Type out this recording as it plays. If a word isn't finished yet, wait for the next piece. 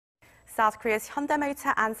South Korea's Hyundai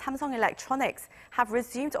Motor and Samsung Electronics have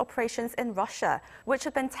resumed operations in Russia, which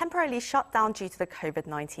had been temporarily shut down due to the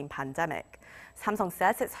COVID-19 pandemic. Samsung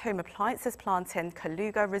says its home appliances plant in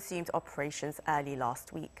Kaluga resumed operations early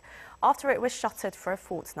last week, after it was shuttered for a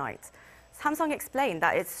fortnight. Samsung explained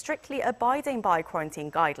that it's strictly abiding by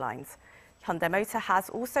quarantine guidelines. Hyundai Motor has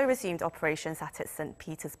also resumed operations at its St.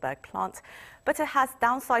 Petersburg plant, but it has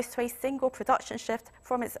downsized to a single production shift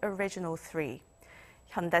from its original 3.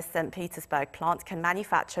 Hyundai's St. Petersburg plant can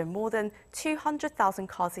manufacture more than 200,000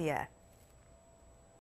 cars a year.